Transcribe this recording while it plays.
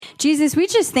Jesus, we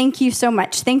just thank you so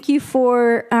much. Thank you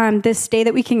for this day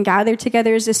that we can gather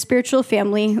together as a spiritual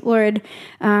family, Lord.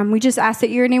 We just ask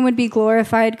that your name would be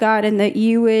glorified, God, and that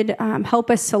you would help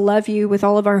us to love you with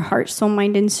all of our heart, soul,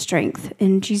 mind, and strength.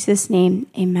 In Jesus' name,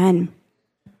 amen.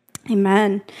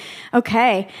 Amen.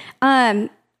 Okay.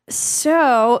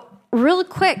 So real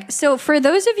quick. So for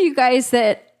those of you guys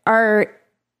that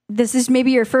this is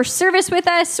maybe your first service with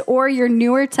us or you're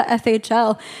newer to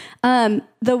FHL,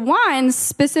 the Wands,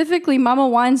 specifically Mama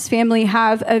Wan's family,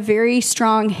 have a very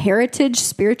strong heritage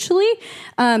spiritually,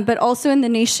 but also in the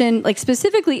nation, like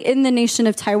specifically in the nation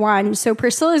of Taiwan. So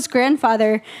Priscilla's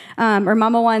grandfather, or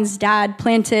Mama Wan's dad,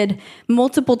 planted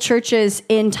multiple churches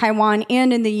in Taiwan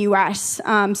and in the U.S.,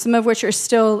 some of which are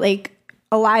still like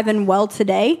alive and well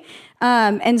today.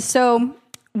 And so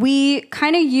we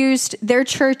kind of used their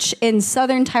church in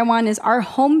southern Taiwan as our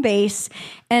home base,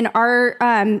 and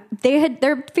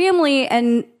their family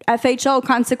and FHL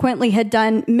consequently had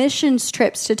done missions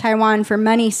trips to Taiwan for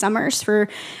many summers for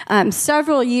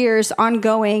several years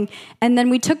ongoing. And then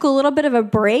we took a little bit of a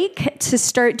break to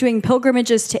start doing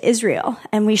pilgrimages to Israel,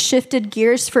 and we shifted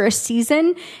gears for a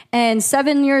season. And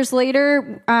 7 years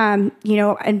later,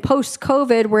 and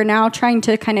post-COVID, we're now trying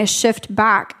to kind of shift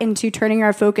back into turning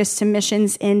our focus to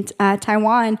missions in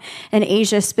Taiwan and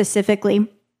Asia specifically.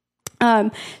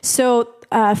 So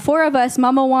 4 of us,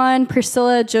 Mama Wan,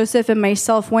 Priscilla, Joseph, and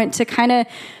myself, went to kind of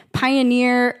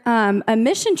pioneer a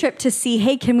mission trip to see,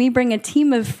 hey, can we bring a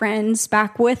team of friends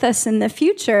back with us in the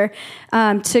future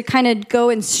to kind of go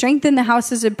and strengthen the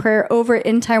houses of prayer over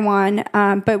in Taiwan.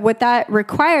 But what that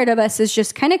required of us is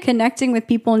just kind of connecting with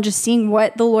people and just seeing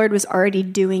what the Lord was already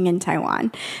doing in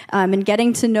Taiwan, and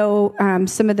getting to know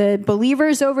some of the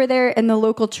believers over there and the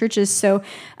local churches. So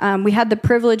we had the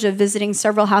privilege of visiting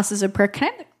several houses of prayer. Can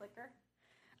I have the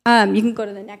clicker? You can go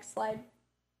to the next slide.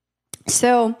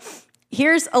 So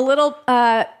here's a little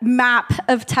map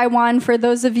of Taiwan for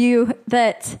those of you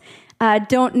that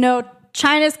don't know.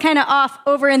 China's kind of off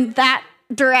over in that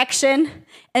direction,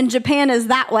 and Japan is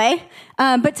that way.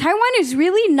 But Taiwan is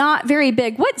really not very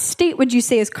big. What state would you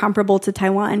say is comparable to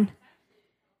Taiwan?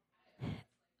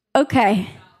 Okay,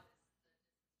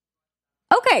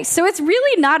 so it's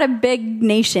really not a big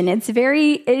nation. It's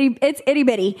it's itty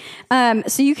bitty.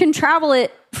 So you can travel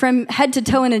it from head to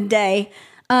toe in a day.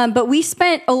 But we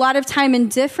spent a lot of time in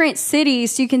different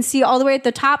cities. So you can see all the way at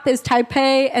the top is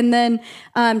Taipei, and then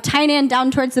Tainan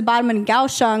down towards the bottom in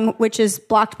Kaohsiung, which is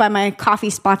blocked by my coffee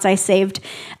spots I saved.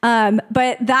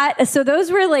 So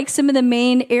those were like some of the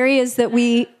main areas that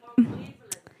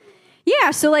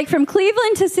so like from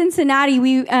Cleveland to Cincinnati,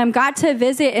 we got to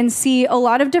visit and see a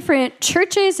lot of different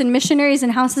churches and missionaries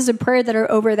and houses of prayer that are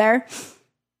over there.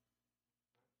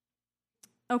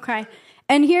 Okay.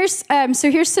 And here's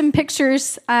some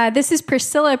pictures. This is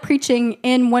Priscilla preaching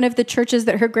in one of the churches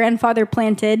that her grandfather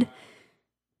planted.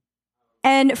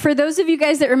 And for those of you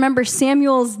guys that remember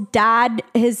Samuel's dad,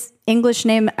 his English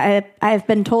name, I've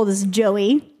been told, is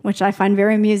Joey, which I find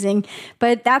very amusing.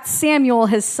 But that's Samuel,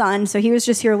 his son. So he was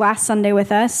just here last Sunday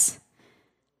with us.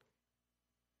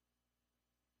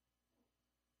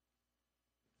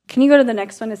 Can you go to the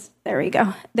next one? There we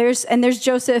go. There's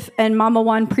Joseph and Mama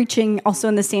Wan preaching also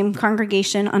in the same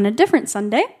congregation on a different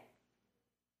Sunday.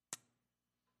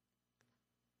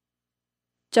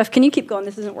 Jeff, can you keep going?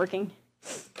 This isn't working.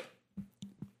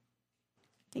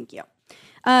 Thank you.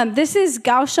 This is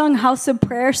Kaohsiung House of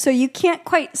Prayer, so you can't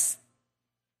quite...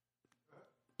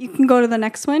 You can go to the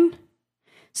next one.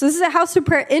 So this is a house of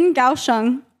prayer in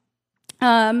Kaohsiung.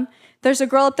 There's a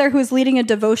girl up there who's leading a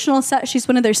devotional set. She's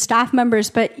one of their staff members,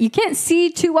 but you can't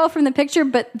see too well from the picture,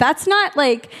 but that's not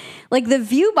like the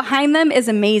view behind them is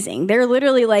amazing. They're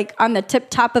literally like on the tip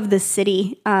top of the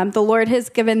city. The Lord has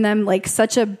given them like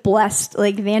such a blessed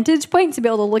like vantage point to be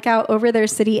able to look out over their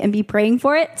city and be praying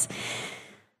for it.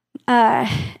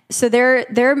 So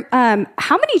they're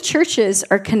how many churches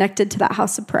are connected to that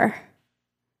house of prayer?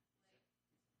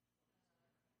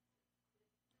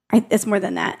 It's more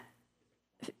than that.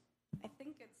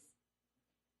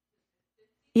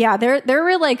 Yeah, there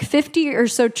were like 50 or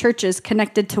so churches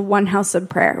connected to one house of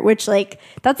prayer, which like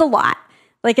that's a lot.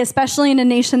 Like especially in a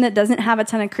nation that doesn't have a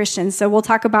ton of Christians. So we'll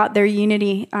talk about their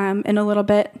unity in a little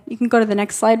bit. You can go to the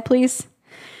next slide, please.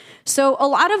 So a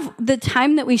lot of the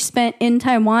time that we spent in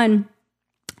Taiwan,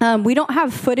 we don't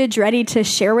have footage ready to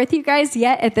share with you guys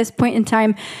yet at this point in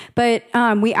time, but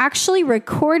we actually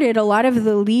recorded a lot of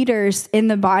the leaders in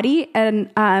the body, and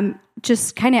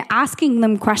just kind of asking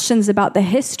them questions about the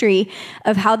history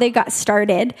of how they got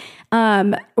started,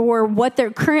 or what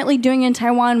they're currently doing in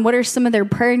Taiwan, what are some of their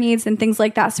prayer needs and things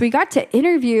like that. So we got to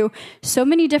interview so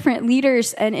many different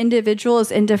leaders and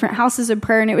individuals in different houses of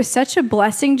prayer, and it was such a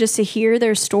blessing just to hear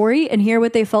their story and hear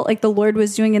what they felt like the Lord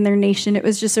was doing in their nation. It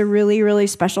was just a really, really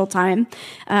special time.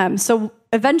 So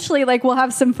eventually, we'll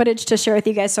have some footage to share with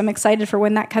you guys, so I'm excited for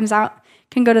when that comes out.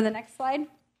 Can go to the next slide.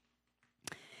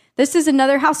 This is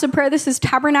another house of prayer. This is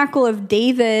Tabernacle of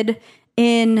David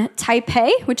in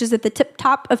Taipei, which is at the tip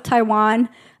top of Taiwan.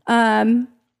 I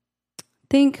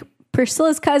think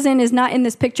Priscilla's cousin is not in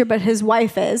this picture, but his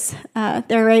wife is.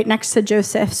 They're right next to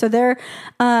Joseph. So they're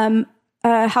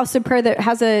a house of prayer that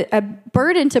has a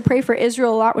burden to pray for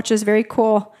Israel a lot, which is very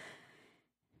cool.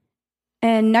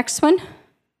 And next one.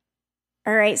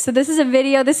 All right, so this is a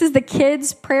video. This is the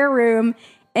kids' prayer room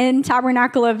in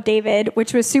Tabernacle of David,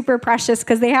 which was super precious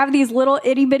because they have these little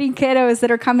itty bitty kiddos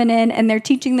that are coming in and they're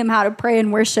teaching them how to pray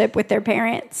and worship with their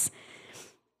parents.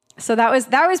 So that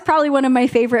was probably one of my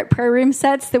favorite prayer room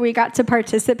sets that we got to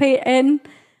participate in.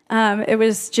 It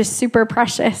was just super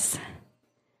precious.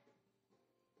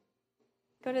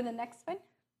 Go to the next one.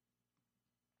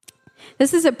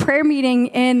 This is a prayer meeting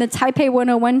in the Taipei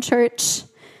 101 church.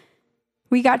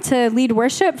 We got to lead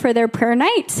worship for their prayer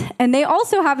night, and they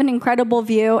also have an incredible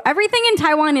view. Everything in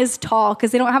Taiwan is tall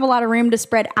because they don't have a lot of room to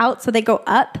spread out, so they go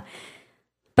up.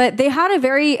 But they had a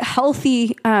very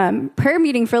healthy prayer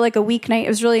meeting for a weeknight. It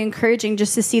was really encouraging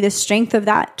just to see the strength of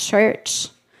that church.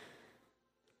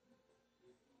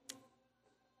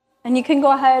 And you can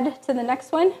go ahead to the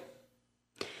next one.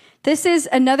 This is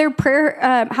another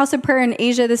prayer house of prayer in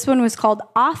Asia. This one was called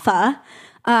AFA.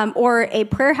 Or a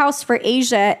prayer house for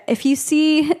Asia. If you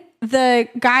see the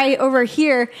guy over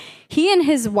here, he and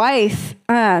his wife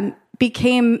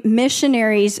became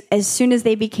missionaries as soon as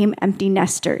they became empty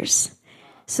nesters.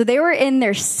 So they were in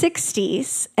their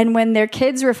 60s, and when their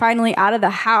kids were finally out of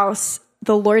the house,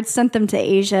 the Lord sent them to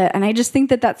Asia. And I just think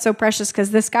that that's so precious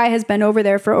because this guy has been over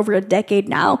there for over a decade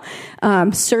now,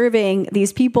 serving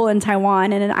these people in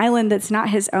Taiwan in an island that's not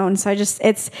his own. So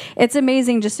it's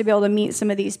amazing just to be able to meet some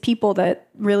of these people that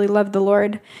really love the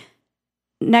Lord.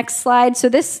 Next slide. So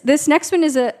this next one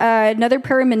is another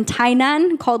prayer room in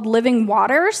Tainan called Living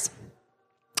Waters.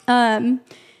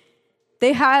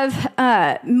 They have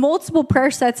multiple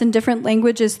prayer sets in different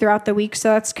languages throughout the week. So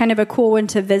that's kind of a cool one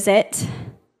to visit.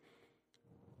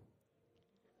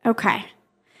 Okay,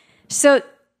 so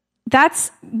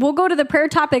we'll go to the prayer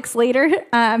topics later,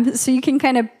 so you can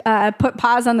kind of put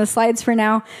pause on the slides for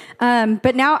now.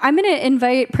 But now I'm going to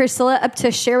invite Priscilla up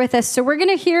to share with us. So we're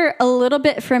going to hear a little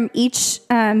bit from each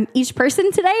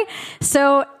person today.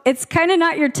 So it's kind of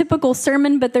not your typical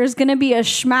sermon, but there's going to be a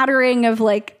smattering of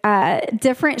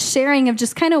different sharing of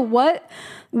just kind of what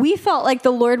we felt like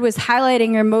the Lord was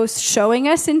highlighting or most showing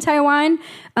us in Taiwan.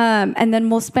 And then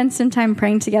we'll spend some time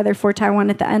praying together for Taiwan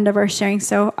at the end of our sharing.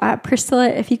 So Priscilla,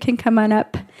 if you can come on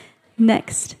up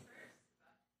next.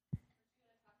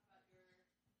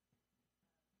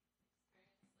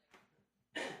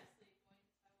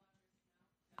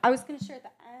 I was going to share at the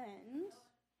end.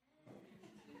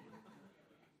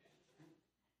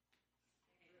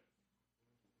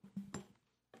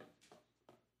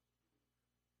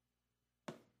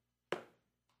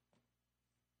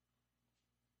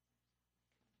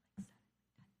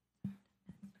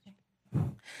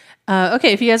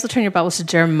 Okay, if you guys will turn your Bibles to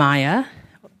Jeremiah,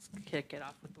 let's kick it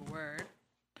off with the word.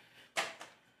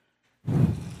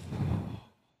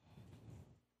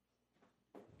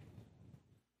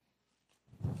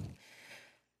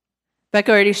 Becca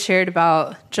already shared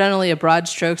about generally a broad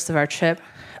strokes of our trip,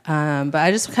 but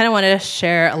I just kind of want to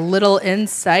share a little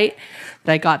insight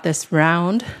that I got this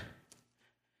round.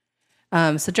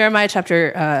 So Jeremiah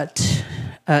chapter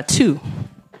 2.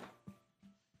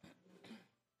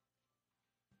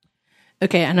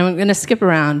 Okay, and I'm going to skip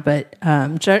around, but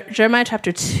Jeremiah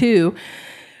chapter 2,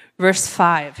 verse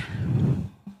 5.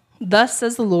 Thus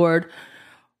says the Lord,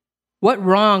 what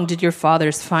wrong did your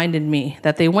fathers find in me,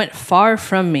 that they went far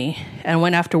from me and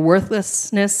went after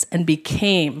worthlessness and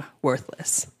became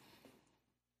worthless?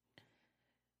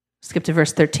 Skip to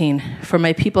verse 13. For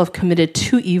my people have committed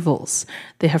two evils.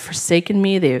 They have forsaken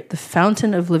me, the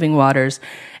fountain of living waters,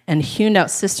 and hewn out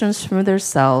cisterns from their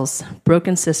cells,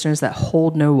 broken cisterns that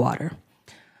hold no water.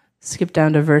 Skip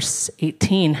down to verse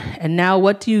 18. And now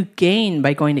what do you gain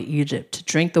by going to Egypt to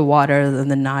drink the water of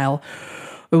the Nile?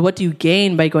 Or what do you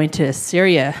gain by going to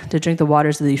Assyria to drink the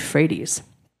waters of the Euphrates?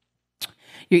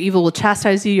 Your evil will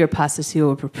chastise you, your apostasy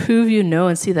will reprove you. Know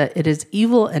and see that it is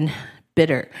evil and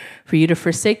bitter for you to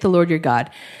forsake the Lord your God.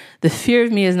 The fear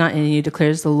of me is not in you,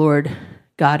 declares the Lord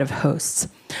God of hosts.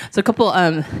 So a couple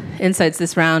insights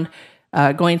this round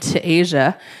going to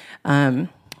Asia. There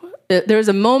was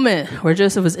a moment where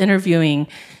Joseph was interviewing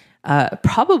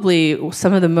probably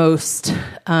some of the most,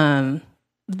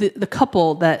 the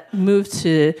couple that moved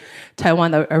to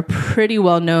Taiwan that are pretty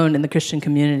well known in the Christian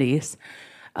communities.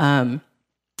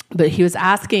 But he was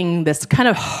asking this kind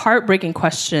of heartbreaking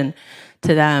question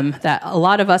to them that a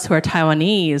lot of us who are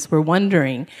Taiwanese were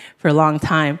wondering for a long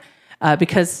time,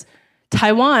 because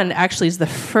Taiwan actually is the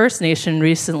first nation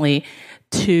recently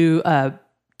to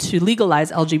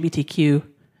legalize LGBTQ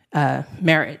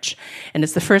marriage. And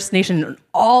it's the first nation in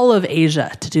all of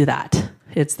Asia to do that.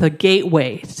 It's the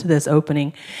gateway to this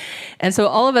opening. And so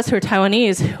all of us who are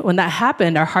Taiwanese, when that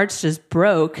happened, our hearts just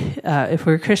broke if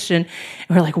we're Christian.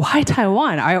 And we're like, why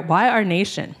Taiwan? Why our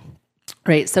nation?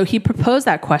 Right? So he proposed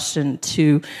that question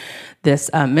to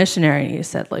this missionary. He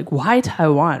said, like, why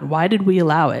Taiwan? Why did we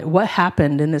allow it? What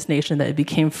happened in this nation that it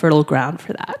became fertile ground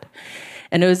for that?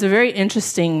 And it was a very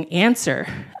interesting answer.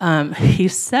 He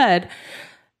said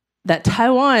that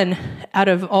Taiwan, out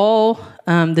of all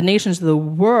the nations of the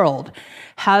world,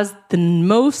 has the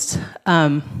most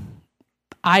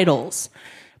idols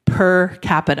per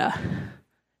capita.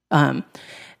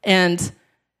 And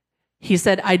he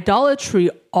said,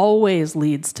 idolatry always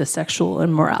leads to sexual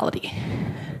immorality.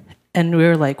 And we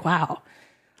were like, wow,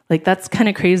 like that's kind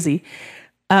of crazy.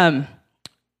 Anyone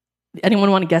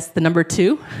want to guess the number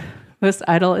 2 most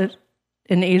idol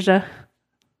in Asia?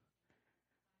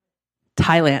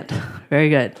 Thailand. Very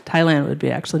good. Thailand would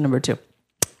be actually number 2.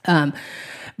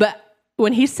 But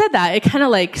when he said that, it kind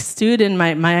of like stewed in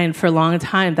my mind for a long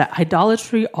time that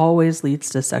idolatry always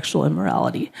leads to sexual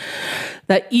immorality.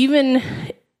 That even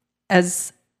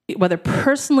as whether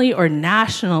personally or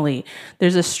nationally,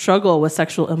 there's a struggle with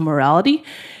sexual immorality,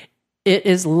 it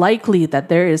is likely that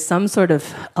there is some sort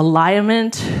of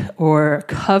alignment or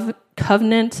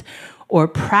covenant or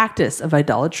practice of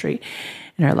idolatry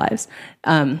in our lives.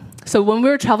 So when we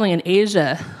were traveling in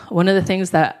Asia, one of the things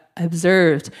that I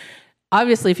observed,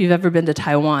 obviously, if you've ever been to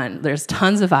Taiwan, there's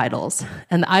tons of idols,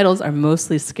 and the idols are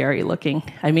mostly scary looking.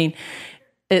 I mean,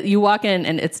 you walk in,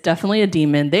 and it's definitely a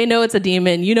demon. They know it's a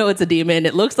demon. You know it's a demon.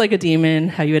 It looks like a demon,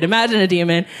 how you would imagine a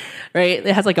demon, right?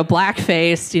 It has like a black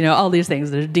face, all these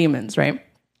things. They're demons, right?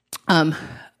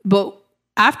 But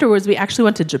afterwards, we actually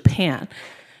went to Japan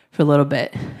for a little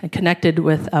bit and connected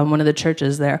with one of the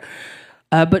churches there.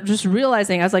 But just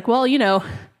realizing, I was like, well,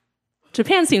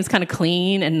 Japan seems kind of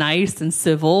clean and nice and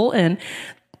civil, and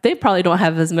they probably don't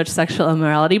have as much sexual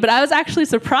immorality. But I was actually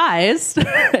surprised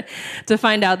to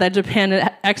find out that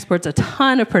Japan exports a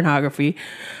ton of pornography.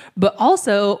 But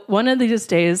also, one of these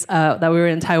days that we were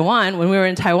in Taiwan, when we were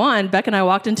in Taiwan, Beck and I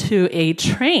walked into a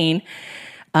train,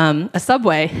 a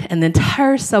subway, and the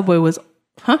entire subway was,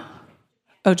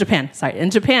 Japan, sorry. In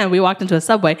Japan, we walked into a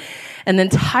subway, and the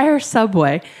entire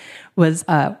subway was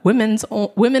women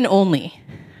only,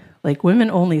 like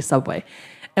women only subway.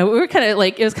 And we were kind of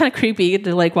like, it was kind of creepy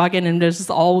to like walk in and there's just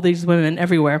all these women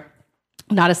everywhere.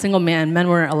 Not a single man. Men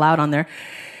weren't allowed on there.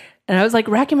 And I was like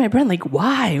racking my brain, like,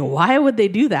 why? Why would they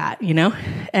do that?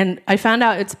 And I found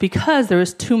out it's because there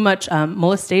was too much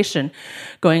molestation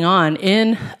going on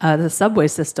in the subway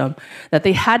system that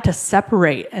they had to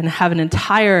separate and have an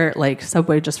entire like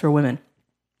subway just for women.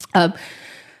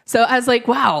 So I was like,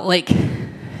 wow, like,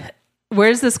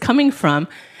 where's this coming from?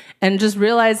 And just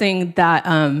realizing that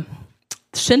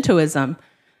Shintoism,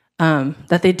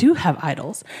 that they do have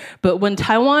idols. But when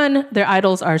Taiwan, their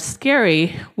idols are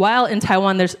scary, while in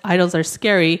Taiwan their idols are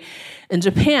scary, in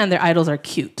Japan their idols are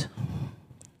cute.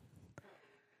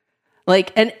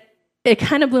 Like, and it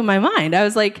kind of blew my mind. I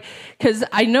was like, because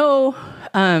I know,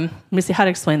 let me see how to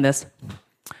explain this.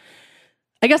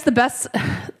 I guess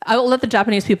I will let the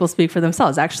Japanese people speak for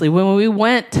themselves, actually. When we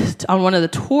went on one of the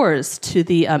tours to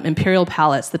the Imperial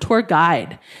Palace, the tour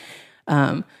guide,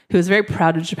 who was very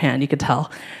proud of Japan, you could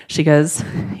tell. She goes,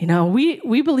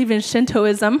 we believe in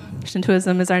Shintoism.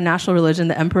 Shintoism is our national religion.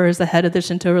 The emperor is the head of the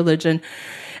Shinto religion.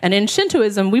 And in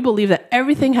Shintoism, we believe that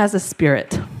everything has a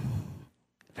spirit.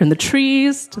 From the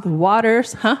trees to the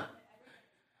waters,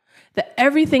 that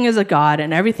everything is a god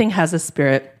and everything has a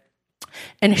spirit.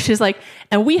 And she's like,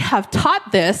 and we have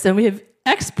taught this and we have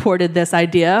exported this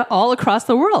idea all across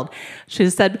the world. She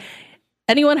said,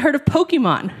 anyone heard of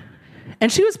Pokemon?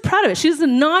 And she was proud of it. She's a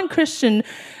non-Christian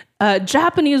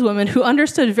Japanese woman who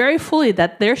understood very fully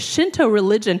that their Shinto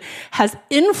religion has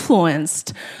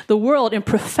influenced the world in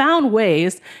profound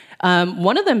ways,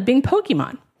 one of them being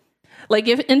Pokemon. Like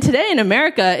today in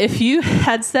America, if you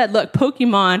had said, look,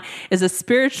 Pokemon is a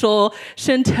spiritual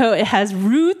Shinto, it has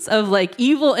roots of like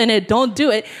evil in it, don't do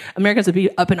it, Americans would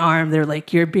be up in arms. They're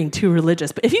like, you're being too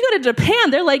religious. But if you go to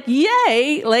Japan, they're like,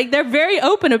 yay, like they're very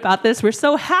open about this. We're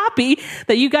so happy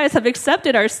that you guys have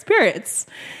accepted our spirits,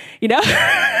 you know?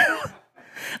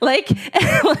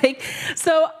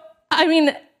 So, I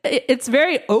mean, it's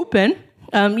very open.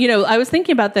 I was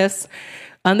thinking about this.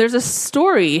 There's a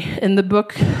story in the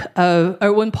book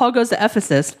or when Paul goes to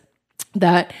Ephesus,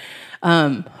 that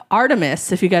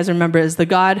Artemis, if you guys remember, is the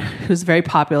god who's very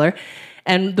popular.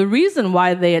 And the reason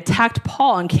why they attacked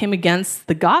Paul and came against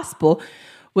the gospel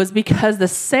was because the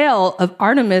sale of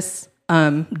Artemis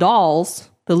dolls,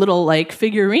 the little like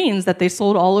figurines that they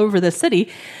sold all over the city,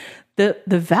 the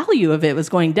value of it was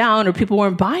going down, or people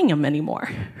weren't buying them anymore,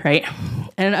 right?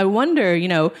 And I wonder,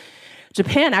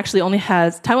 Japan actually only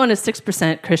Taiwan is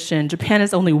 6% Christian. Japan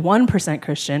is only 1%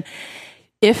 Christian.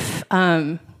 If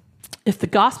the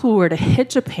gospel were to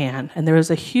hit Japan and there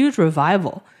was a huge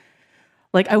revival,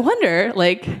 like I wonder,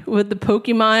 like would the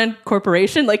Pokemon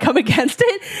Corporation like come against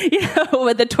it?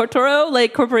 Would the Totoro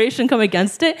like corporation come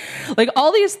against it? Like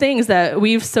all these things that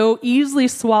we've so easily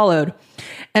swallowed.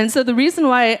 And so the reason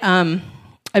why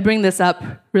I bring this up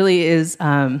really is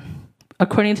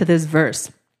according to this verse.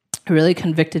 It really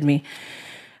convicted me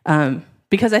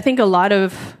because I think a lot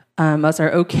of us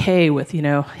are okay with,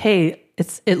 hey,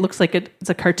 it looks like it's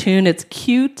a cartoon, it's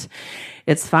cute,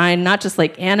 it's fine, not just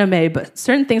like anime, but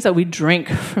certain things that we drink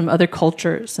from other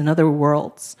cultures and other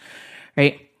worlds,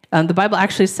 right? The Bible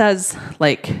actually says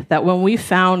like that when we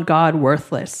found God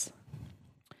worthless,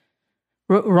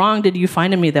 wrong did you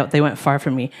find in me that they went far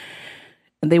from me,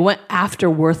 and they went after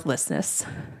worthlessness.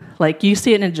 Like you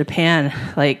see it in Japan,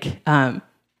 like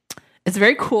it's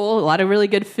very cool, a lot of really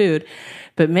good food.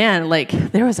 But man, like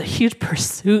there was a huge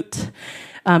pursuit.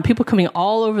 People coming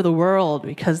all over the world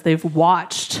because they've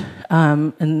watched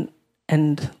and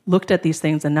looked at these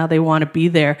things, and now they want to be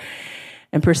there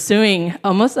and pursuing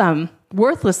almost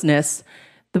worthlessness.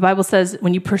 The Bible says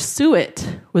when you pursue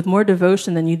it with more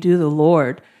devotion than you do the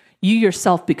Lord, you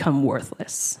yourself become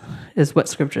worthless, is what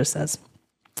Scripture says.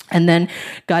 And then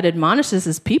God admonishes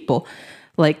his people,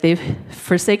 like they've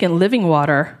forsaken living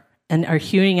water and are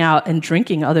hewing out and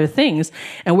drinking other things.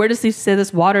 And where does he say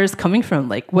this water is coming from?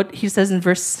 Like what he says in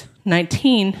verse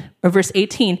 19 or verse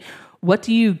 18, what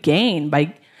do you gain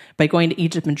by going to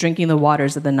Egypt and drinking the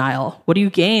waters of the Nile? What do you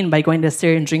gain by going to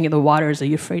Assyria and drinking the waters of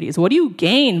Euphrates? What do you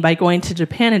gain by going to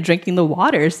Japan and drinking the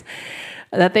waters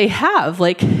that they have?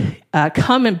 Like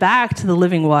coming back to the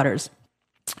living waters.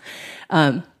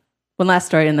 One last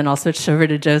story, and then I'll switch over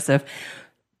to Joseph.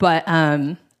 But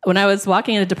when I was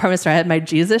walking in a department store, I had my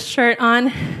Jesus shirt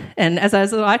on. And as I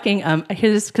was walking, I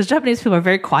hear this, because Japanese people are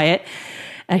very quiet.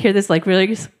 I hear this like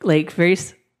really like very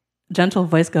gentle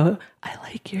voice go, "I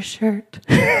like your shirt."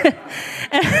 And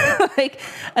like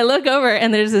I look over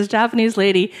and there's this Japanese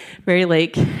lady, very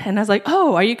like, and I was like,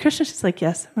 "Oh, are you Christian?" She's like,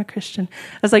 "Yes, I'm a Christian."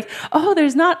 I was like, "Oh,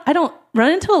 I don't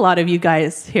run into a lot of you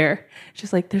guys here."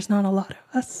 She's like, "There's not a lot of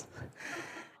us."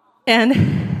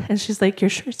 And she's like, "Your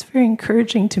shirt's very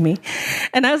encouraging to me."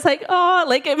 And I was like, oh,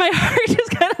 like my heart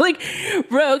just kind of like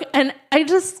broke. And I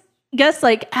just guess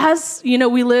like, as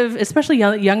we live, especially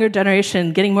younger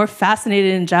generation, getting more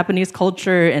fascinated in Japanese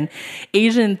culture and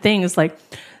Asian things, like,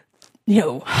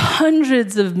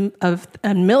 hundreds of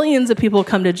and millions of people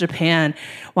come to Japan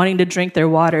wanting to drink their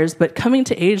waters, but coming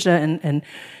to Asia and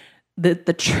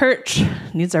the church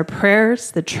needs our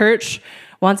prayers. The church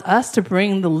wants us to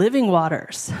bring the living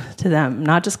waters to them,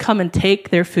 not just come and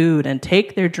take their food and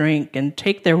take their drink and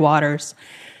take their waters,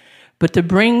 but to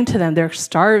bring to them, they're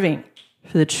starving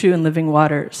for the true and living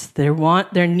waters. They're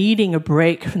needing a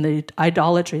break from the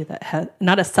idolatry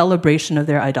not a celebration of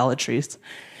their idolatries,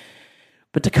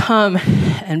 but to come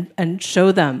and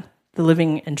show them the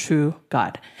living and true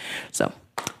God. So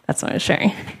that's what I was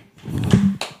sharing.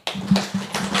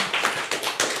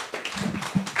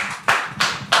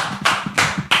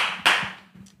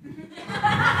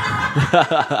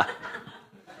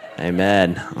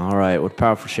 Amen. All right. What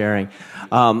powerful sharing.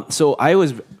 So I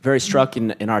was very struck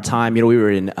in our time. We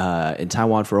were in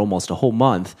Taiwan for almost a whole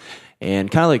month.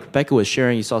 And kind of like Becca was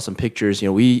sharing, you saw some pictures.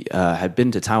 We had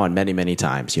been to Taiwan many, many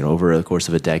times, over the course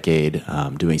of a decade,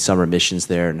 doing summer missions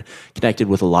there and connected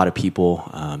with a lot of people,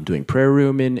 doing prayer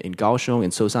room in Kaohsiung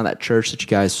and Sosan, that church that you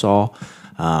guys saw.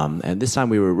 And this time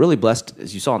we were really blessed,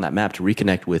 as you saw on that map, to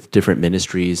reconnect with different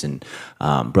ministries and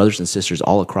brothers and sisters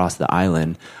all across the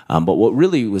island. But what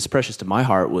really was precious to my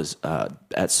heart was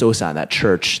at Sosan, that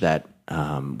church that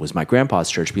was my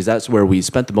grandpa's church, because that's where we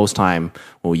spent the most time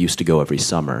when we used to go every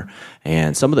summer.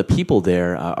 And some of the people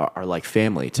there are like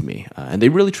family to me, and they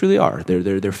really truly are.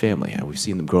 They're family. We've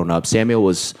seen them growing up. Samuel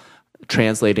was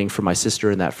translating for my sister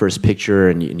in that first picture,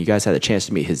 and you guys had a chance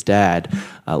to meet his dad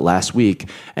last week.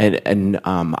 And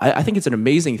I think it's an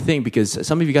amazing thing, because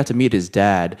some of you got to meet his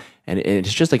dad, and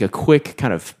it's just like a quick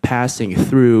kind of passing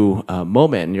through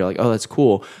moment, and you're like, oh, that's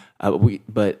cool.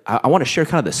 But I want to share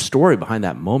kind of the story behind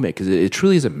that moment, because it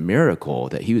truly is a miracle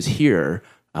that he was here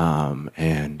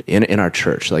and in our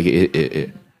church. Like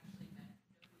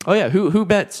Oh yeah, who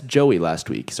met Joey last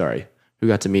week? Sorry, who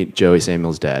got to meet Joey,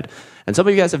 Samuel's dad? And some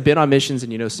of you guys have been on missions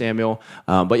and you know Samuel.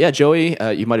 But yeah, Joey,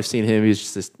 you might have seen him. He's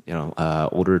just this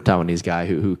older Taiwanese guy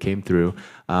who came through.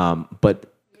 But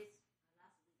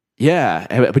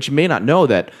you may not know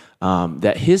that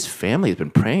that his family has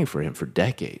been praying for him for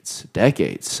decades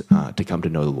to come to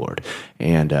know the Lord.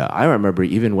 And I remember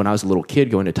even when I was a little kid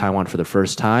going to Taiwan for the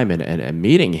first time and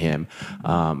meeting him,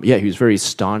 he was very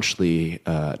staunchly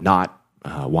not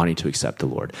wanting to accept the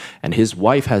Lord. And his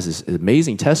wife has this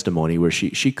amazing testimony where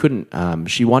she couldn't,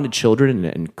 she wanted children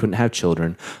and couldn't have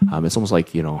children. It's almost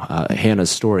like, Hannah's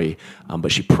story.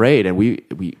 But she prayed, and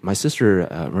my sister,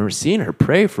 remember seeing her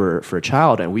pray for a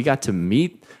child, and we got to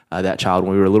meet that child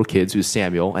when we were little kids, who's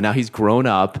Samuel, and now he's grown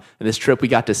up. And this trip, we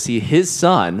got to see his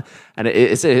son, and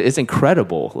it's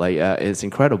incredible. It's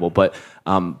incredible. But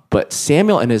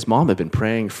Samuel and his mom have been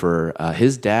praying for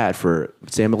his dad for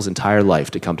Samuel's entire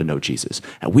life to come to know Jesus,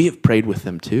 and we have prayed with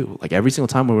them too. Like every single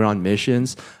time we were on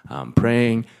missions,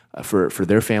 praying for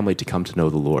their family to come to know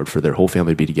the Lord, for their whole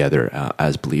family to be together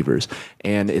as believers.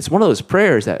 And it's one of those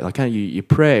prayers that kind of you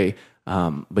pray,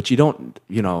 but you don't,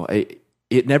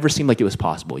 it never seemed like it was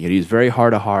possible. He's very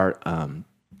heart to heart.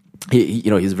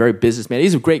 He's a very businessman.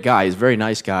 He's a great guy. He's a very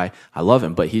nice guy. I love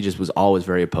him, but he just was always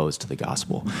very opposed to the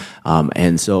gospel.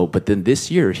 But then this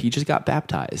year he just got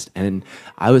baptized, and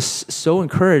I was so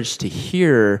encouraged to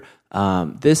hear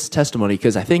this testimony,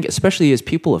 because I think, especially as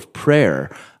people of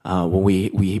prayer, when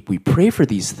we pray for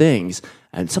these things,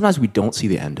 and sometimes we don't see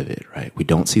the end of it, right? We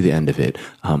don't see the end of it,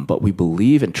 but we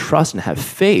believe and trust and have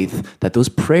faith that those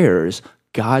prayers,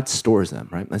 God stores them,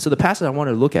 right? And so the passage I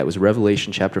wanted to look at was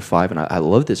Revelation chapter 5, and I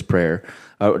love this prayer.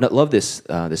 I love this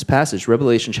passage,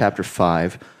 Revelation chapter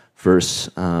 5, verse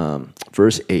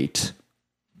 8.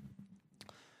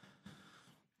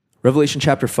 Revelation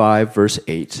chapter 5, verse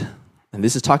 8. And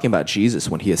this is talking about Jesus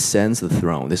when he ascends the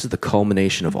throne. This is the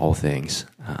culmination of all things.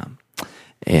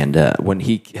 When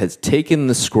he has taken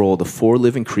the scroll, the 4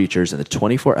 living creatures and the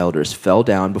 24 elders fell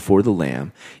down before the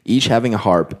Lamb, each having a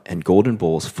harp and golden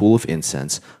bowls full of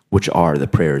incense, which are the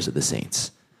prayers of the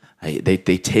saints. They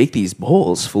take these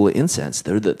bowls full of incense.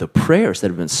 They're the prayers that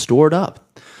have been stored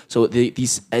up. So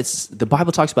the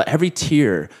Bible talks about every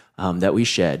tear that we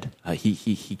shed,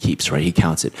 he keeps, right? He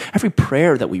counts it. Every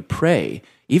prayer that we pray,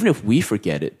 even if we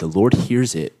forget it, the Lord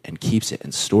hears it and keeps it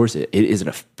and stores it. It is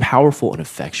a powerful and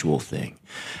effectual thing.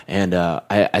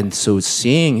 And so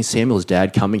seeing Samuel's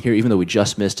dad coming here, even though we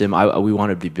just missed him, we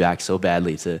wanted to be back so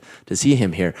badly to see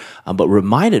him here, but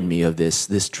reminded me of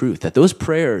this truth, that those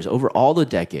prayers over all the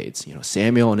decades,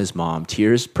 Samuel and his mom,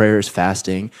 tears, prayers,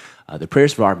 fasting, the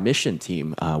prayers for our mission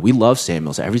team. We love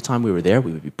Samuel. So every time we were there,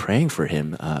 we would be praying for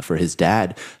him, for his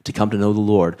dad to come to know the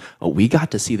Lord. We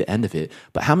got to see the end of it.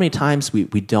 But how many times we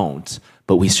don't?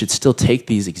 But we should still take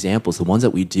these examples, the ones that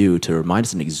we do, to remind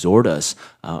us and exhort us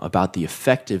about the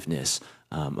effectiveness,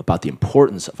 about the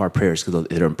importance of our prayers, because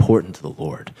they're important to the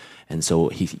Lord. And so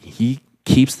he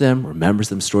keeps them, remembers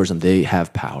them, stores them. They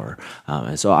have power.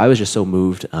 And so I was just so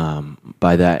moved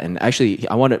by that. And actually,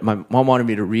 my mom wanted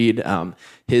me to read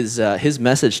his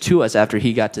message to us after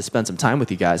he got to spend some time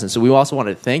with you guys. And so we also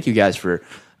wanted to thank you guys for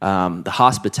the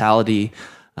hospitality.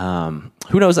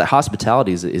 Who knows that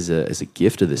hospitality is a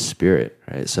gift of the Spirit,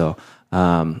 right? So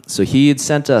he had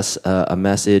sent us a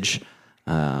message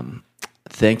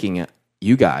thanking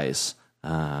you guys.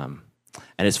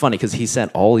 And it's funny because he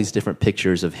sent all these different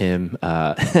pictures of him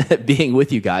being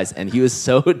with you guys, and he was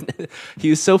so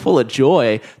full of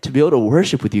joy to be able to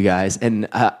worship with you guys. And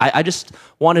I just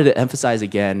wanted to emphasize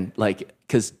again,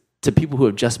 because to people who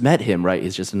have just met him, right,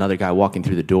 he's just another guy walking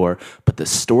through the door. But the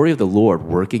story of the Lord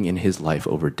working in his life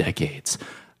over decades,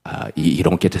 you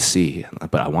don't get to see.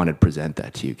 But I wanted to present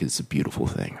that to you because it's a beautiful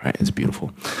thing, right? It's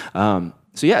beautiful.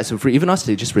 So for even us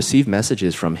to just receive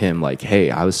messages from him, like,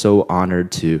 hey, I was so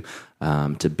honored to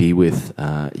be with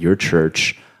your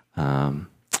church and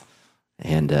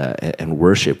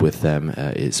worship with them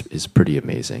is pretty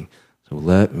amazing. So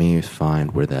let me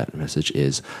find where that message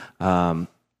is.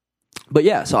 But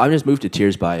yeah, so I'm just moved to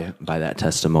tears by that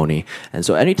testimony. And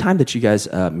so anytime that you guys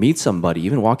meet somebody,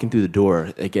 even walking through the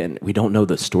door, again, we don't know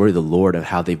the story of the Lord of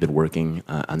how they've been working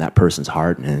on that person's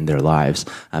heart and in their lives.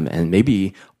 And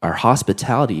maybe our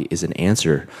hospitality is an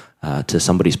answer to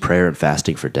somebody's prayer and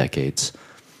fasting for decades.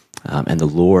 And the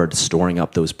Lord storing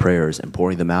up those prayers and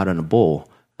pouring them out in a bowl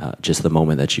just the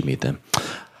moment that you meet them.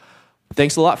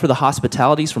 Thanks a lot for the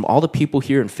hospitalities from all the people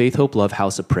here in Faith, Hope, Love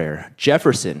House of Prayer.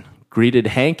 Jefferson greeted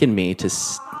Hank and me to...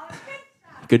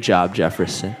 Good job,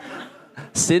 Jefferson.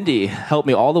 Cindy helped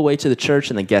me all the way to the church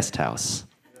and the guest house.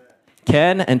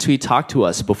 Ken and Tweet talked to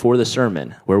us before the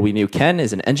sermon, where we knew Ken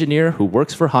is an engineer who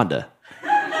works for Honda.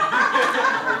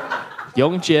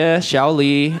 Yongjie, Xiao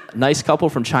Li, nice couple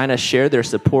from China, shared their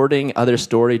supporting other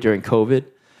story during COVID.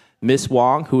 Miss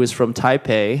Wong, who is from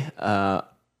Taipei,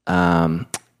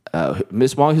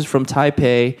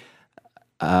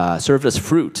 served us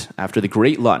fruit after the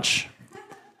great lunch.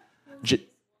 So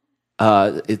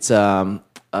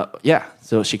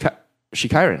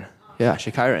Shikairan. Yeah,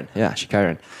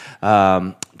 Shikairan.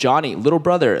 Johnny, little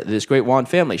brother, this great Wan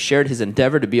family, shared his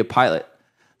endeavor to be a pilot.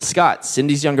 Scott,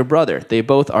 Cindy's younger brother, they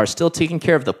both are still taking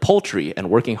care of the poultry and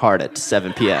working hard at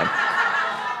 7 p.m.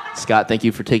 Scott, thank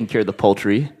you for taking care of the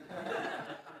poultry.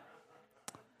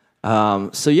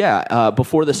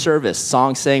 Before the service,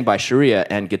 songs sang by Sharia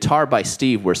and guitar by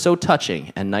Steve were so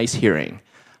touching and nice hearing.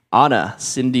 Anna,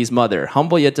 Cindy's mother,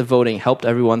 humble yet devoting, helped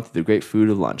everyone through the great food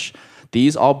of lunch.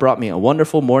 These all brought me a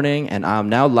wonderful morning, and I'm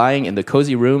now lying in the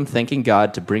cozy room, thanking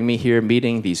God to bring me here,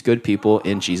 meeting these good people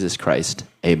in Jesus Christ.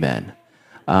 Amen.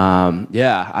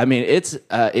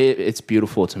 It's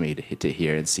beautiful to me to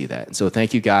hear and see that. And so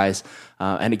thank you guys.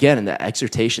 And again, in the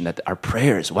exhortation that our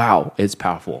prayers, wow, it's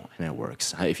powerful and it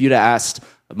works. If you'd have asked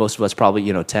most of us probably,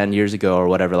 10 years ago or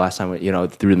whatever, last time,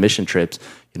 through the mission trips,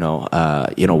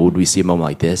 would we see a moment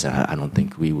like this? I don't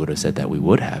think we would have said that we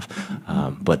would have.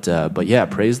 But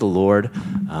praise the Lord.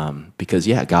 Because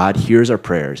God hears our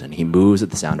prayers and he moves at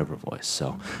the sound of our voice.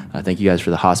 So thank you guys for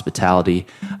the hospitality.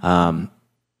 And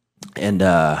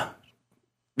I'm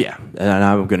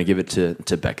going to give it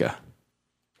to Becca.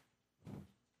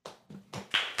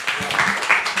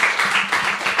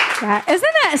 Yeah,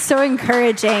 isn't that so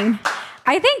encouraging?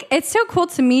 I think it's so cool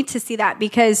to me to see that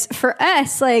because for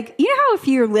us, how if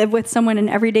you live with someone and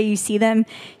every day you see them,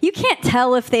 you can't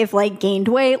tell if they've gained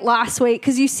weight, lost weight,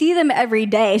 because you see them every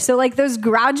day. So those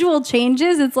gradual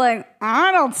changes, it's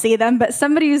I don't see them, but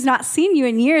somebody who's not seen you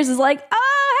in years is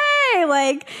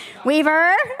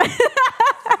Weaver.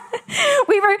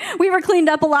 Weaver cleaned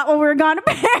up a lot while we were gone,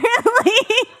 apparently.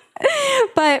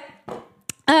 But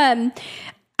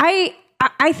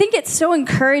I think it's so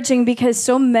encouraging because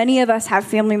so many of us have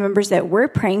family members that we're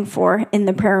praying for in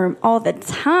the prayer room all the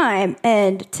time.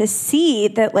 And to see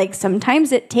that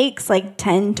sometimes it takes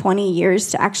 10, 20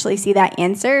 years to actually see that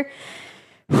answer.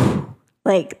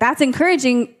 That's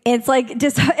encouraging. It's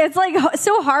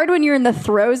so hard when you're in the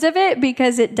throes of it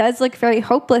because it does look very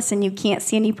hopeless and you can't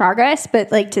see any progress. But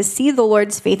to see the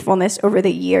Lord's faithfulness over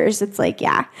the years, it's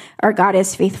our God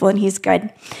is faithful and he's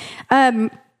good.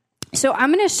 So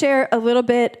I'm going to share a little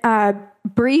bit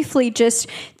briefly.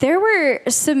 There were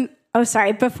some. Oh,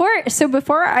 sorry.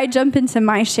 Before I jump into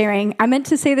my sharing, I meant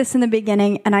to say this in the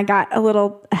beginning and I got a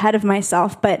little ahead of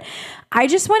myself, but I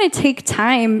just want to take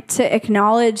time to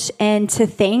acknowledge and to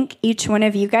thank each one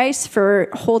of you guys for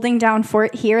holding down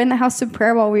fort here in the house of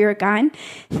prayer while we were gone.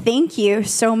 Thank you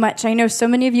so much. I know so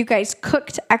many of you guys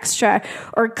cooked extra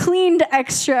or cleaned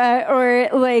extra or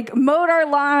mowed our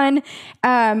lawn.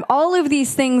 All of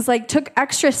these things took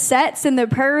extra sets in the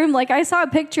prayer room. I saw a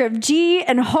picture of G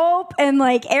and Hope and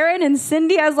Aaron and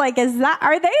Cindy. I was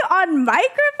are they on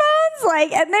microphones?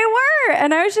 And they were.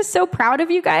 And I was just so proud of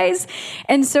you guys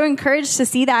and so encouraged to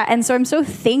see that. And so I'm so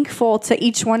thankful to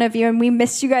each one of you. And we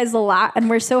missed you guys a lot. And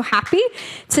we're so happy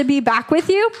to be back with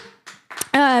you.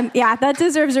 That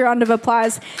deserves a round of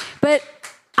applause. But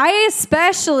I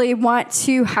especially want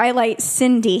to highlight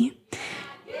Cindy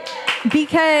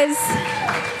because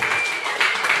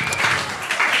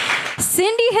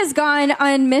Cindy has gone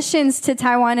on missions to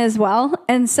Taiwan as well.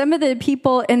 And some of the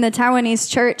people in the Taiwanese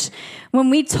church, when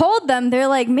we told them, they're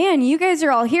like, man, you guys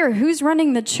are all here. Who's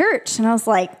running the church? And I was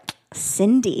like,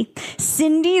 Cindy.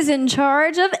 Cindy's in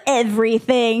charge of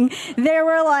everything. They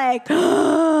were like,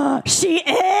 oh, she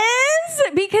is?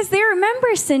 Because they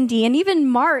remember Cindy. And even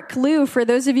Mark Liu, for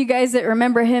those of you guys that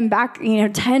remember him back,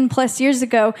 10 plus years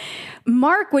ago,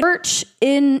 Mark was church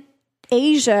in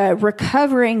Asia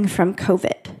recovering from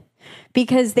COVID.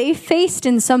 Because they faced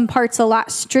in some parts a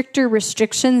lot stricter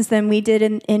restrictions than we did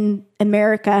in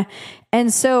America.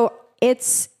 And so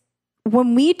it's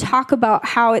when we talk about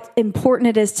how important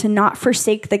it is to not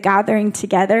forsake the gathering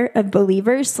together of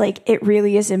believers, like it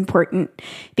really is important,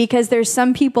 because there's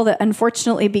some people that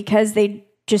unfortunately, because they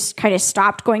just kind of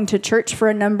stopped going to church for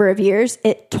a number of years,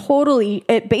 it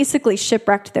basically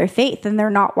shipwrecked their faith and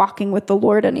they're not walking with the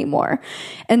Lord anymore.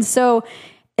 And so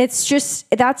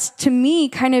that's to me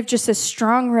kind of just a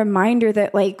strong reminder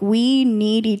that like we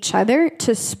need each other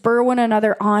to spur one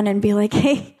another on and be like,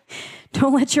 hey,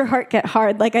 don't let your heart get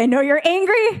hard. Like, I know you're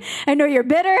angry. I know you're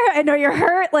bitter. I know you're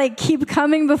hurt. Like, keep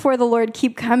coming before the Lord.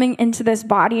 Keep coming into this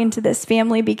body, into this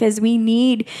family, because we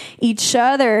need each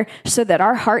other so that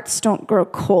our hearts don't grow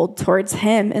cold towards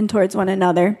Him and towards one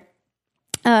another.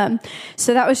 So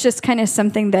that was just kind of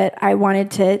something that I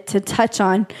wanted to touch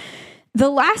on. The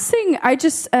last thing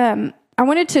I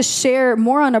wanted to share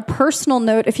more on a personal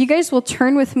note. If you guys will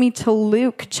turn with me to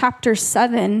Luke chapter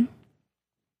 7.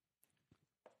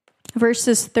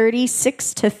 Verses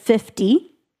 36 to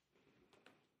 50.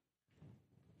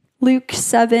 Luke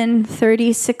 7,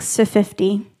 36 to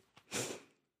 50.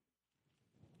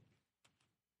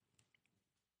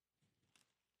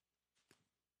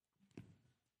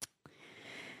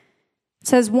 It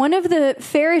says, one of the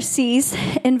Pharisees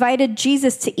invited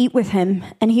Jesus to eat with him,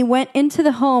 and he went into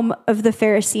the home of the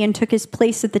Pharisee and took his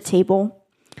place at the table.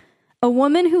 A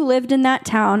woman who lived in that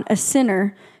town, a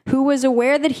sinner, who was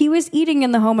aware that he was eating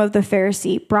in the home of the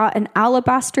Pharisee, brought an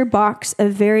alabaster box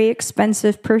of very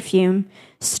expensive perfume,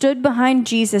 stood behind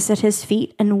Jesus at his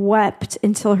feet, and wept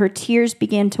until her tears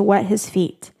began to wet his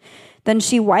feet. Then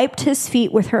she wiped his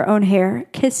feet with her own hair,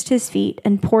 kissed his feet,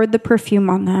 and poured the perfume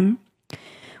on them.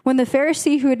 When the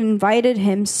Pharisee who had invited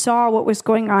him saw what was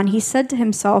going on, he said to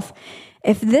himself,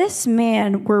 if this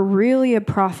man were really a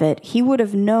prophet, he would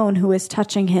have known who is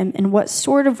touching him and what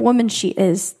sort of woman she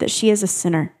is, that she is a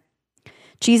sinner.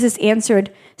 Jesus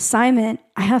answered, Simon,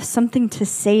 I have something to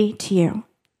say to you.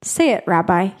 Say it,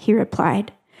 Rabbi, he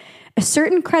replied. A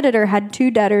certain creditor had 2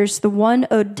 debtors. The one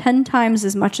owed 10 times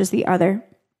as much as the other.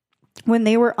 When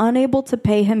they were unable to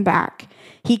pay him back,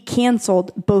 he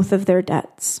canceled both of their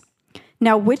debts.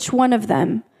 Now, which one of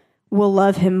them will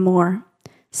love him more?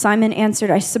 Simon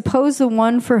answered, I suppose the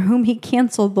one for whom he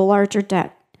canceled the larger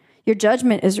debt. Your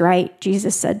judgment is right,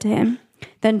 Jesus said to him.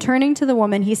 Then turning to the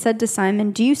woman, he said to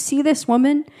Simon, do you see this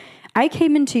woman? I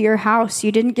came into your house.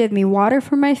 You didn't give me water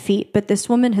for my feet, but this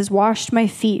woman has washed my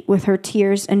feet with her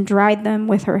tears and dried them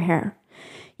with her hair.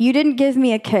 You didn't give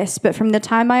me a kiss, but from the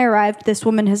time I arrived, this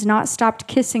woman has not stopped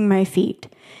kissing my feet.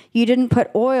 You didn't put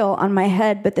oil on my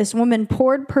head, but this woman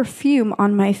poured perfume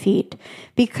on my feet.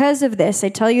 Because of this, I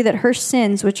tell you that her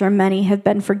sins, which are many, have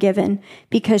been forgiven,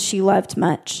 because she loved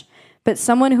much. But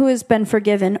someone who has been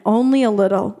forgiven only a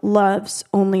little loves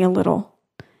only a little.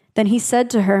 Then he said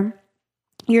to her,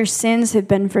 your sins have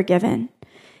been forgiven.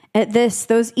 At this,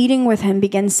 those eating with him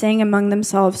began saying among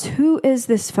themselves, who is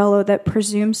this fellow that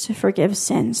presumes to forgive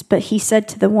sins? But he said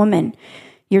to the woman,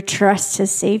 your trust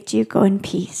has saved you. Go in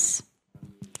peace.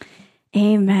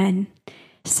 Amen.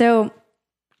 So,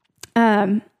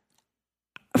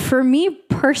 for me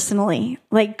personally,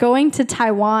 like going to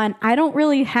Taiwan, I don't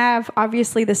really have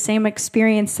obviously the same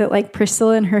experience that like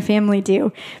Priscilla and her family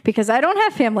do, because I don't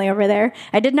have family over there.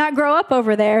 I did not grow up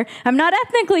over there. I'm not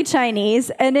ethnically Chinese.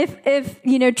 And if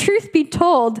you know, truth be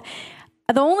told,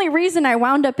 the only reason I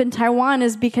wound up in Taiwan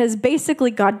is because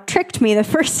basically God tricked me the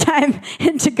first time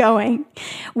into going.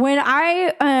 When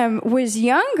I was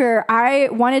younger, I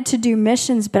wanted to do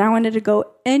missions, but I wanted to go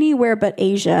anywhere but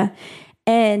Asia.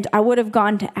 And I would have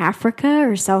gone to Africa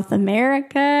or South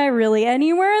America, really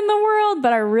anywhere in the world,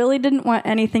 but I really didn't want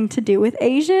anything to do with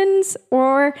Asians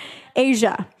or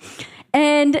Asia.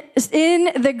 And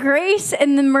in the grace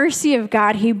and the mercy of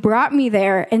God, He brought me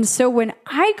there. And so when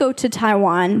I go to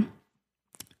Taiwan,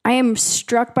 I am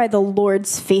struck by the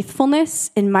Lord's faithfulness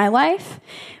in my life,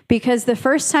 because the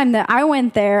first time that I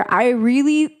went there, I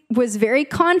really was very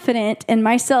confident in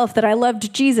myself that I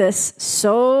loved Jesus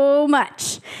so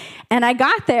much. And I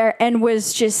got there and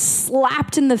was just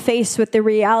slapped in the face with the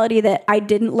reality that I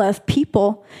didn't love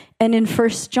people. And in 1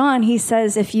 John, he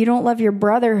says, if you don't love your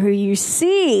brother who you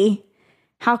see,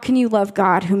 how can you love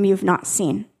God whom you've not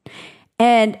seen?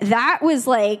 And that was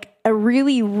like a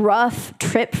really rough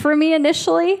trip for me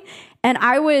initially. And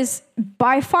I was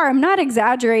by far, I'm not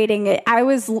exaggerating it, I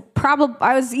was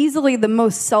easily the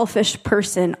most selfish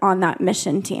person on that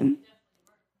mission team.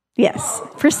 Yes,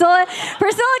 Priscilla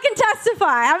can testify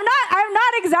terrified. I'm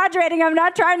not exaggerating. I'm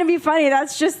not trying to be funny.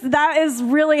 That is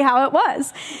really how it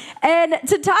was. And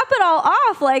to top it all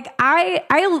off, like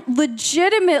I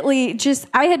legitimately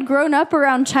I had grown up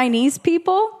around Chinese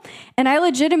people, and I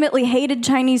legitimately hated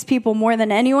Chinese people more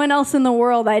than anyone else in the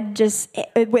world.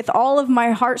 With all of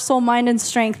my heart, soul, mind, and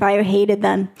strength, I hated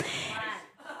them.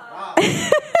 Wow.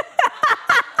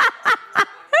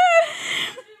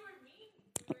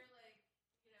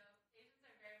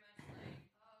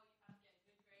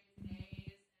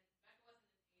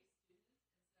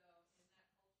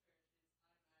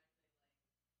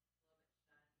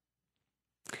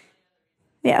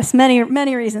 Yes,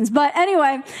 many reasons. But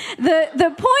anyway,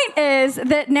 the point is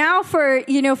that now for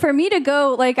me to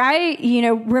go, like I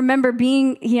remember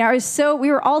being,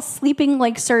 we were all sleeping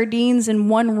like sardines in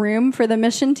one room for the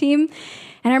mission team.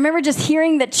 And I remember just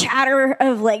hearing the chatter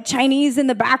of like Chinese in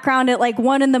the background at like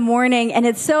 1 a.m. and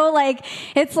it's so like,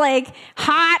 it's like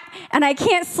hot and I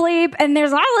can't sleep and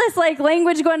there's all this like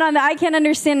language going on that I can't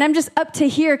understand. And I'm just up to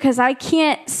here because I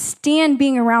can't stand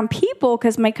being around people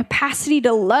because my capacity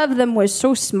to love them was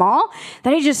so small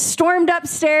that I just stormed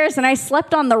upstairs and I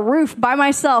slept on the roof by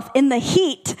myself in the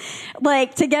heat,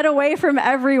 like to get away from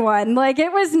everyone. Like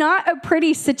it was not a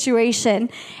pretty situation.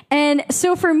 And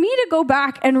so for me to go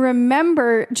back and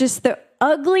remember just the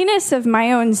ugliness of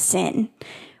my own sin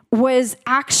was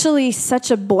actually such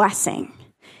a blessing,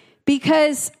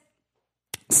 because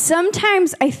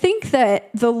sometimes I think that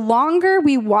the longer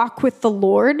we walk with the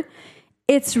Lord,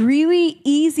 it's really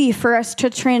easy for us to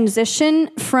transition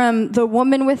from the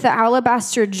woman with the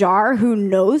alabaster jar who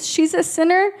knows she's a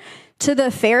sinner to the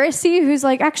Pharisee who's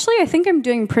like, actually, I think I'm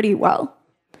doing pretty well.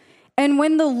 And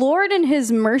when the Lord in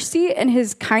his mercy and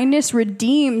his kindness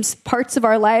redeems parts of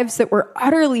our lives that were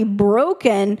utterly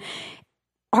broken,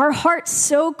 our hearts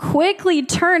so quickly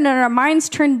turn and our minds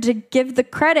turn to give the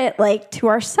credit like to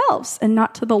ourselves and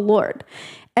not to the Lord.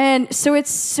 And so it's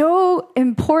so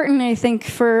important, I think,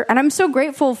 and I'm so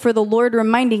grateful for the Lord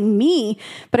reminding me,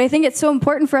 but I think it's so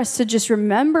important for us to just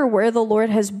remember where the Lord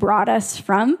has brought us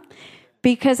from,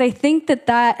 because I think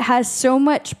that has so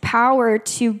much power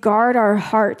to guard our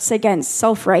hearts against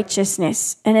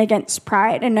self-righteousness and against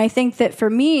pride. And I think that for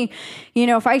me,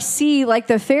 if I see like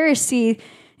the Pharisee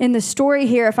in the story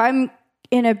here, if I'm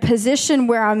in a position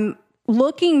where I'm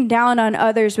looking down on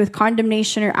others with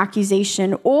condemnation or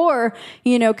accusation, or,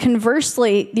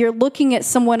 conversely, you're looking at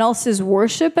someone else's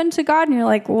worship unto God and you're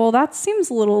like, well, that seems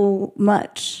a little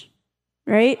much,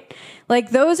 right?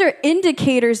 Like those are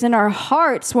indicators in our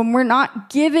hearts when we're not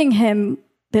giving him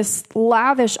this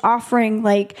lavish offering,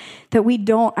 like that we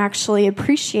don't actually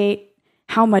appreciate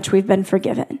how much we've been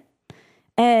forgiven.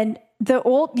 And the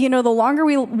longer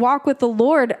we walk with the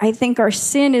Lord, I think our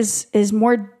sin is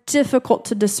more difficult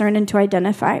to discern and to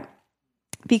identify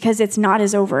because it's not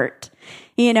as overt.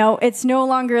 It's no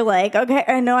longer like, okay,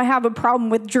 I know I have a problem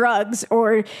with drugs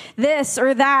or this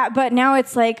or that, but now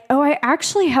it's like, oh, I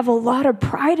actually have a lot of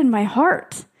pride in my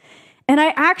heart. And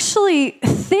I actually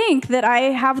think that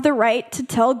I have the right to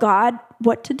tell God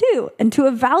what to do and to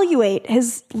evaluate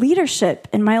his leadership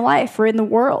in my life or in the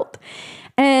world.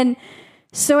 And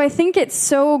so I think it's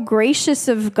so gracious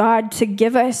of God to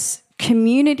give us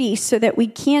community so that we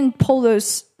can pull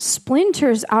those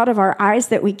splinters out of our eyes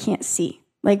that we can't see.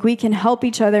 Like we can help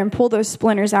each other and pull those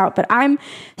splinters out. But I'm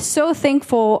so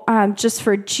thankful just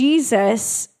for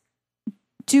Jesus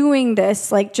doing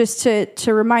this, like just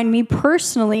to remind me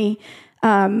personally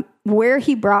where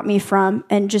he brought me from,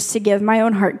 and just to give my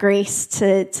own heart grace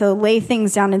to lay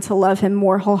things down and to love him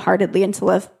more wholeheartedly and to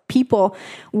love people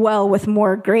well with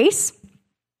more grace.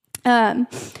 And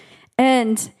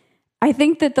I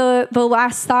think that the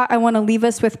last thought I want to leave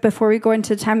us with before we go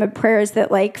into time of prayer is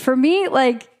that, like, for me,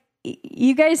 like,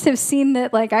 you guys have seen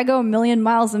that, like, I go a million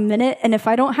miles a minute, and if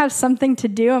I don't have something to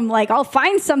do, I'm like, I'll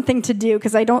find something to do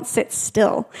because I don't sit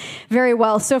still very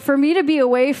well. So for me to be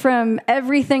away from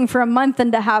everything for a month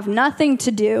and to have nothing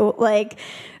to do, like,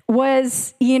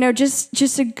 was,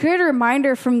 just a good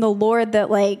reminder from the Lord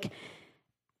that, like,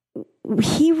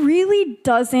 he really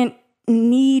doesn't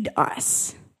need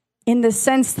us in the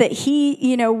sense that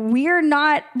we're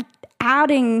not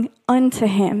adding unto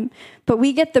him, but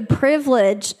we get the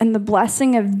privilege and the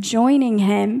blessing of joining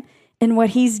him in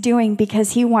what he's doing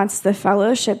because he wants the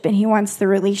fellowship and he wants the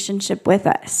relationship with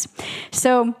us.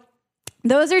 So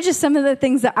those are just some of the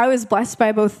things that I was blessed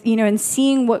by, both, in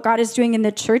seeing what God is doing in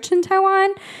the church in Taiwan,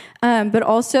 but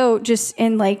also just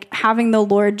in, like, having the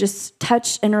Lord just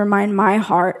touch and remind my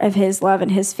heart of his love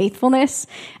and his faithfulness.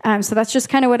 So that's just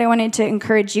kind of what I wanted to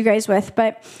encourage you guys with.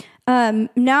 But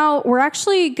now we're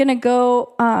actually going to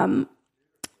go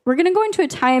we're going to go into a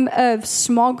time of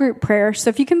small group prayer. So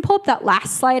if you can pull up that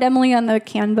last slide, Emily, on the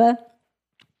Canva.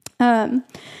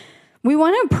 We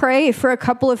want to pray for a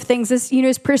couple of things.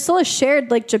 As Priscilla shared,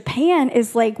 like Japan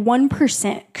is like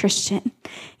 1% Christian,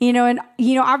 and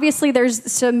obviously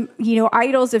there's some,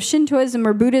 idols of Shintoism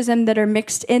or Buddhism that are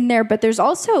mixed in there, but there's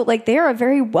also like, they are a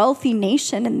very wealthy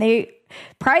nation and they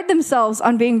pride themselves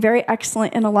on being very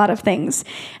excellent in a lot of things.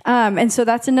 And so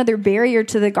that's another barrier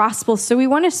to the gospel. So we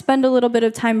want to spend a little bit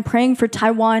of time praying for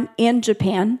Taiwan and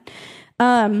Japan.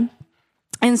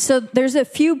 And so there's a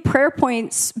few prayer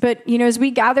points, but, as we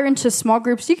gather into small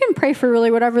groups, you can pray for really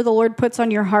whatever the Lord puts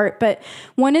on your heart. But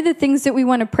one of the things that we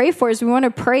want to pray for is we want to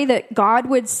pray that God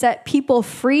would set people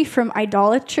free from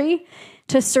idolatry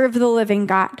to serve the living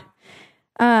God.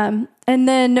 And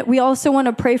then we also want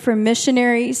to pray for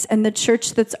missionaries and the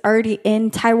church that's already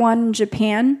in Taiwan and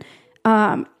Japan,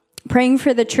 praying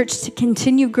for the church to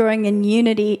continue growing in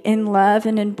unity, in love,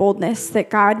 and in boldness, that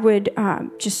God would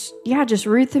just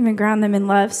root them and ground them in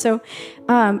love. So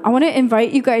I want to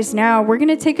invite you guys now. We're going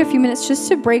to take a few minutes just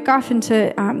to break off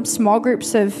into small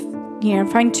groups of,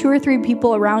 find 2 or 3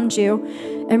 people around you,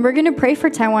 and we're going to pray for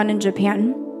Taiwan and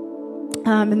Japan.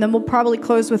 And then we'll probably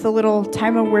close with a little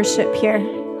time of worship here.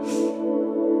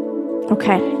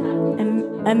 Okay.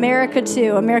 And America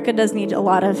too. America does need a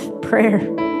lot of prayer.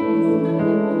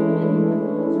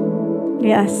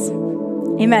 Yes.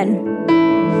 Amen.